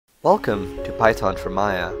Welcome to Python for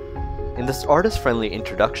Maya. In this artist-friendly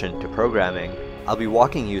introduction to programming, I'll be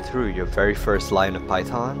walking you through your very first line of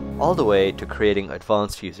Python, all the way to creating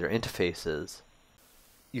advanced user interfaces.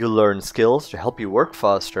 You'll learn skills to help you work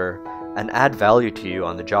faster and add value to you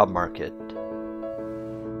on the job market.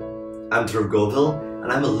 I'm Dhruv Govil,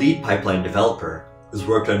 and I'm a lead pipeline developer who's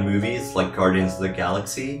worked on movies like Guardians of the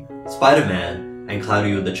Galaxy, Spider-Man, and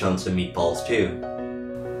Cloudy with a Chance of Meatballs too.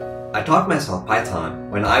 I taught myself Python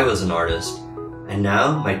when I was an artist, and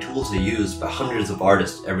now my tools are used by hundreds of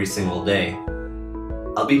artists every single day.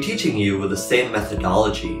 I'll be teaching you with the same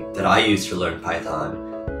methodology that I used to learn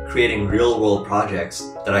Python, creating real-world projects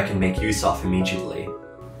that I can make use of immediately.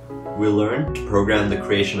 We'll learn to program the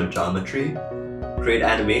creation of geometry, create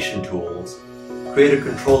animation tools, create a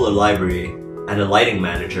controller library, and a lighting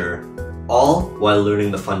manager, all while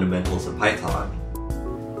learning the fundamentals of Python.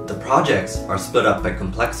 The projects are split up by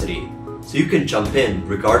complexity, so you can jump in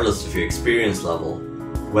regardless of your experience level.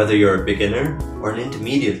 Whether you're a beginner or an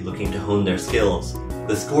intermediate looking to hone their skills,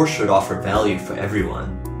 this course should offer value for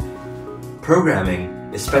everyone. Programming,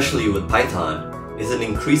 especially with Python, is an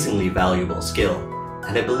increasingly valuable skill,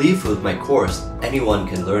 and I believe with my course anyone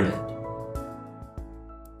can learn it.